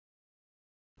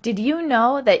Did you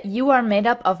know that you are made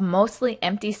up of mostly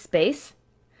empty space?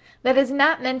 That is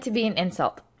not meant to be an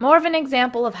insult, more of an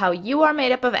example of how you are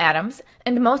made up of atoms,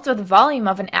 and most of the volume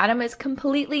of an atom is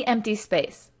completely empty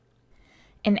space.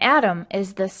 An atom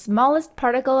is the smallest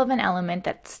particle of an element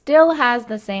that still has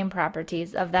the same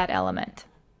properties of that element.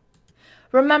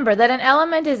 Remember that an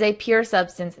element is a pure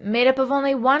substance made up of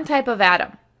only one type of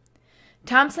atom.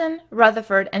 Thomson,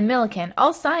 Rutherford, and Millikan,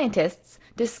 all scientists,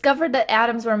 discovered that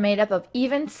atoms were made up of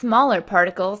even smaller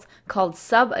particles called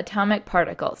subatomic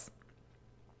particles.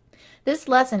 This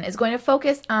lesson is going to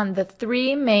focus on the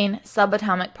three main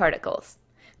subatomic particles: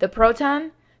 the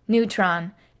proton,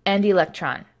 neutron, and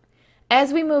electron.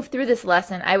 As we move through this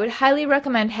lesson, I would highly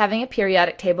recommend having a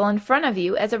periodic table in front of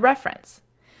you as a reference.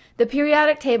 The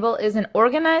periodic table is an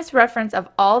organized reference of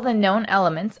all the known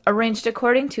elements arranged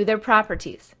according to their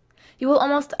properties. You will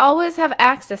almost always have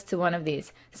access to one of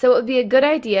these, so it would be a good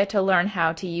idea to learn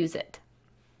how to use it.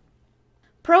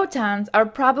 Protons are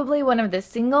probably one of the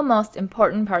single most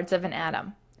important parts of an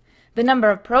atom. The number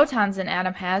of protons an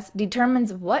atom has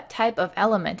determines what type of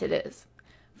element it is.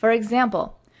 For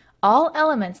example, all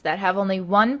elements that have only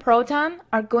one proton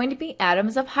are going to be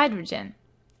atoms of hydrogen.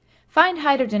 Find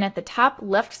hydrogen at the top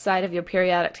left side of your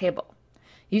periodic table.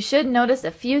 You should notice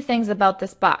a few things about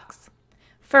this box.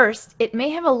 First, it may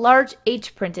have a large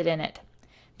H printed in it.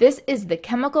 This is the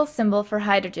chemical symbol for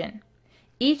hydrogen.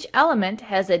 Each element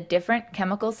has a different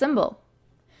chemical symbol.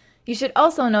 You should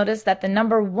also notice that the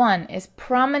number 1 is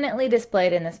prominently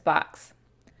displayed in this box.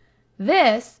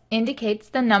 This indicates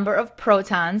the number of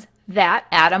protons that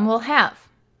atom will have.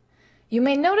 You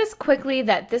may notice quickly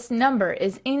that this number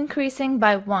is increasing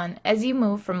by 1 as you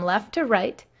move from left to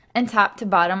right and top to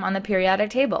bottom on the periodic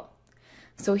table.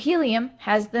 So helium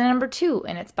has the number 2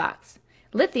 in its box,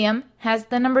 lithium has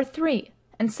the number 3,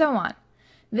 and so on.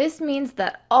 This means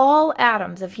that all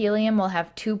atoms of helium will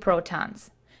have 2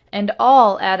 protons, and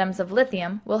all atoms of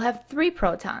lithium will have 3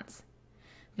 protons.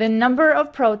 The number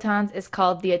of protons is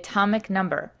called the atomic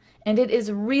number, and it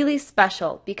is really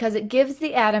special because it gives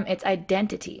the atom its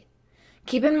identity.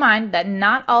 Keep in mind that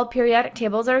not all periodic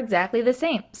tables are exactly the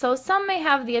same, so some may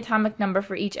have the atomic number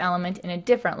for each element in a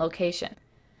different location.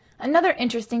 Another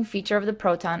interesting feature of the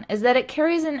proton is that it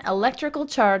carries an electrical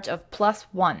charge of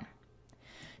 +1.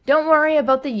 Don't worry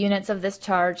about the units of this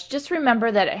charge, just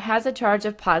remember that it has a charge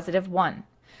of +1.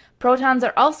 Protons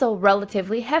are also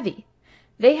relatively heavy.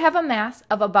 They have a mass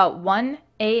of about 1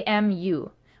 AMU,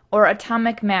 or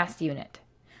atomic mass unit.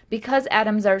 Because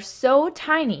atoms are so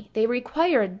tiny, they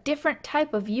require a different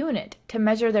type of unit to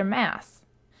measure their mass.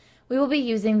 We will be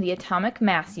using the atomic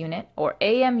mass unit, or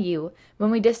AMU, when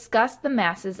we discuss the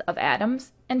masses of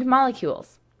atoms and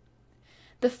molecules.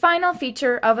 The final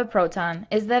feature of a proton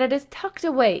is that it is tucked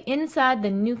away inside the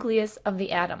nucleus of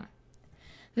the atom.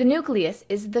 The nucleus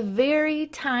is the very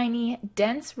tiny,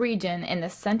 dense region in the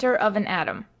center of an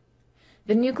atom.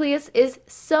 The nucleus is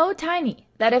so tiny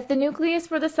that if the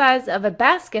nucleus were the size of a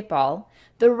basketball,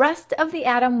 the rest of the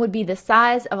atom would be the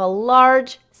size of a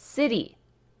large city.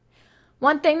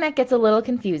 One thing that gets a little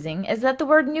confusing is that the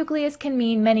word nucleus can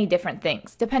mean many different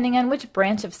things, depending on which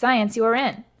branch of science you are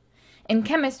in. In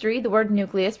chemistry, the word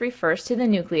nucleus refers to the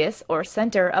nucleus or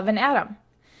center of an atom.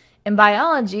 In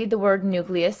biology, the word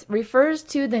nucleus refers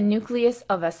to the nucleus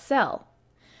of a cell.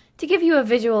 To give you a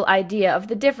visual idea of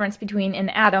the difference between an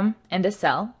atom and a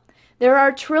cell, there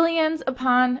are trillions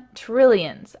upon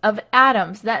trillions of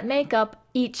atoms that make up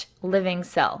each living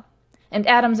cell. And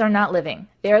atoms are not living.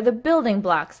 They are the building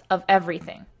blocks of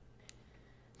everything.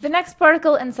 The next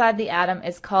particle inside the atom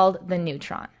is called the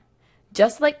neutron.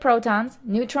 Just like protons,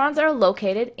 neutrons are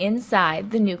located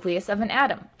inside the nucleus of an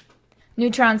atom.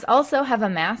 Neutrons also have a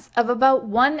mass of about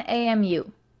 1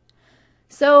 AMU.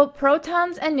 So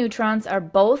protons and neutrons are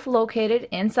both located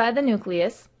inside the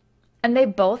nucleus, and they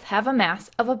both have a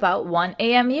mass of about 1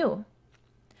 AMU.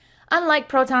 Unlike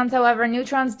protons, however,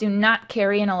 neutrons do not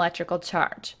carry an electrical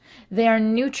charge. They are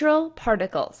neutral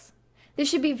particles. This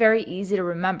should be very easy to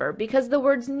remember because the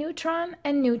words neutron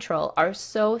and neutral are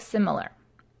so similar.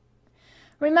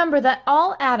 Remember that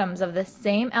all atoms of the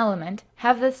same element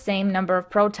have the same number of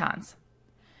protons.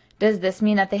 Does this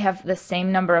mean that they have the same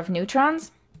number of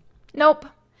neutrons? Nope.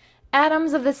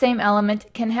 Atoms of the same element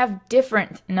can have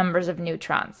different numbers of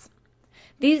neutrons.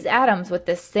 These atoms with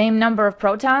the same number of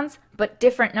protons but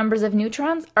different numbers of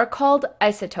neutrons are called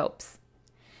isotopes.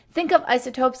 Think of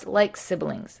isotopes like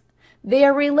siblings. They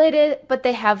are related, but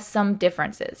they have some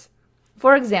differences.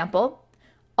 For example,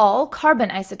 all carbon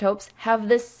isotopes have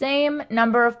the same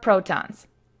number of protons,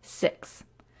 6.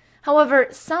 However,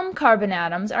 some carbon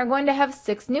atoms are going to have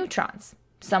 6 neutrons.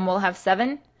 Some will have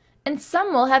 7, and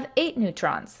some will have 8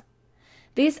 neutrons.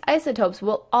 These isotopes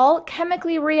will all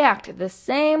chemically react the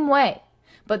same way,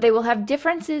 but they will have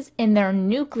differences in their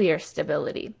nuclear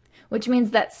stability, which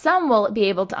means that some will be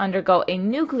able to undergo a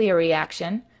nuclear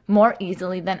reaction more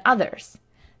easily than others.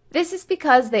 This is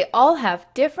because they all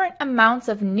have different amounts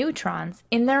of neutrons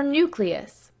in their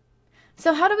nucleus.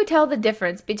 So how do we tell the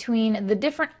difference between the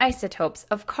different isotopes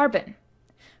of carbon?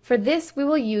 For this, we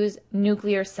will use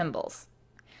nuclear symbols.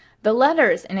 The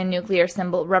letters in a nuclear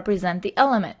symbol represent the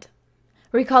element.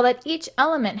 Recall that each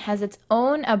element has its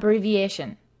own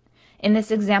abbreviation. In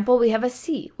this example, we have a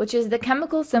C, which is the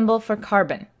chemical symbol for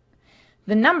carbon.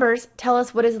 The numbers tell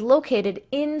us what is located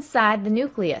inside the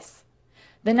nucleus.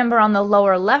 The number on the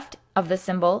lower left of the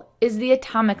symbol is the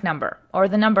atomic number, or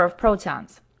the number of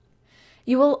protons.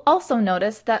 You will also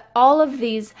notice that all of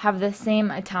these have the same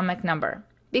atomic number,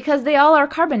 because they all are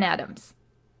carbon atoms.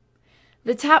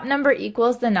 The top number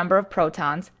equals the number of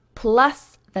protons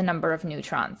plus the number of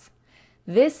neutrons.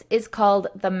 This is called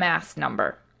the mass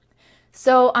number.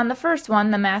 So on the first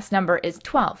one, the mass number is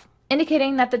 12,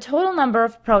 indicating that the total number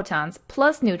of protons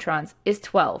plus neutrons is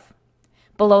 12.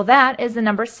 Below that is the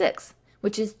number 6,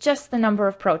 which is just the number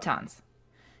of protons.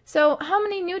 So how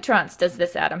many neutrons does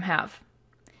this atom have?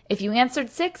 If you answered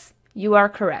 6, you are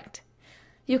correct.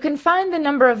 You can find the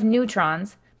number of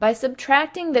neutrons by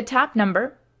subtracting the top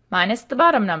number minus the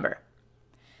bottom number.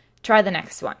 Try the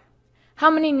next one. How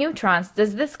many neutrons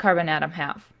does this carbon atom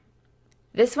have?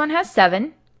 This one has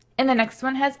 7, and the next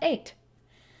one has 8.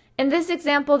 In this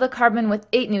example, the carbon with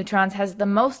 8 neutrons has the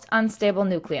most unstable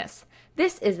nucleus.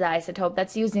 This is the isotope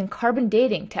that's used in carbon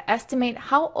dating to estimate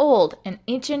how old an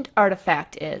ancient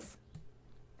artifact is.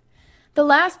 The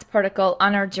last particle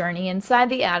on our journey inside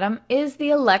the atom is the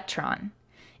electron.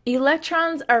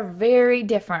 Electrons are very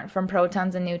different from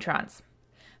protons and neutrons.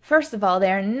 First of all,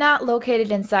 they are not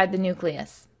located inside the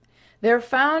nucleus. They're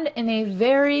found in a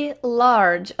very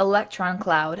large electron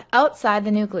cloud outside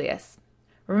the nucleus.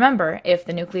 Remember, if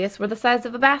the nucleus were the size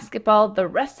of a basketball, the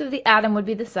rest of the atom would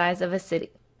be the size of a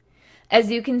city. As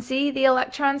you can see, the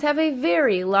electrons have a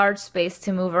very large space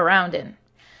to move around in.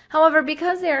 However,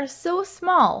 because they are so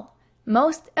small,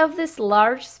 most of this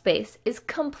large space is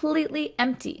completely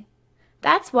empty.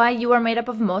 That's why you are made up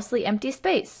of mostly empty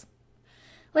space.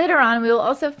 Later on, we will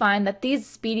also find that these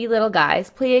speedy little guys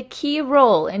play a key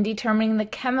role in determining the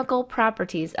chemical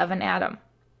properties of an atom.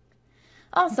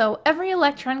 Also, every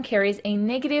electron carries a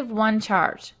 -1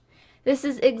 charge. This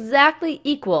is exactly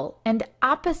equal and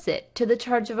opposite to the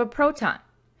charge of a proton.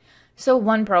 So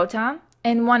 1 proton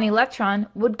and 1 electron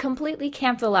would completely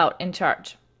cancel out in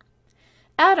charge.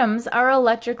 Atoms are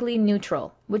electrically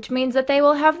neutral, which means that they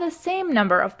will have the same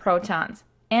number of protons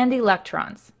and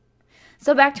electrons.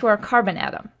 So back to our carbon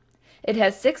atom. It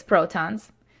has 6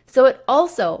 protons, so it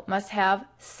also must have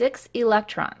 6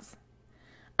 electrons.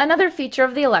 Another feature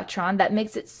of the electron that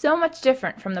makes it so much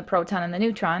different from the proton and the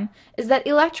neutron is that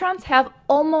electrons have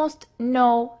almost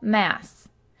no mass.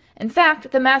 In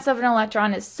fact, the mass of an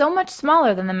electron is so much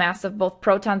smaller than the mass of both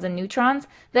protons and neutrons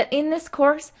that in this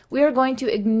course we are going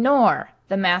to ignore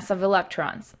the mass of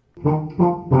electrons.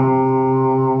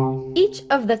 Each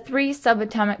of the 3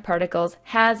 subatomic particles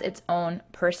has its own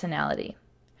personality.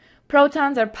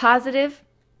 Protons are positive,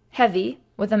 heavy,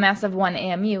 with a mass of 1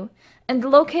 AMU, and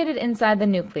located inside the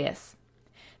nucleus.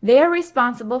 They are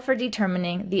responsible for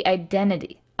determining the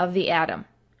identity of the atom.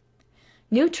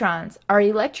 Neutrons are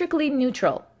electrically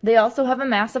neutral. They also have a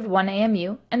mass of 1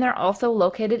 AMU, and they're also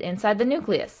located inside the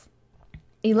nucleus.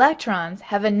 Electrons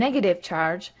have a negative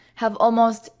charge, have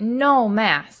almost no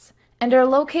mass, and are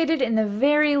located in the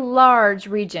very large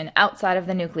region outside of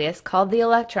the nucleus called the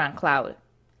electron cloud.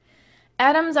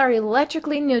 Atoms are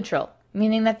electrically neutral,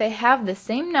 meaning that they have the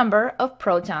same number of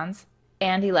protons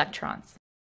and electrons.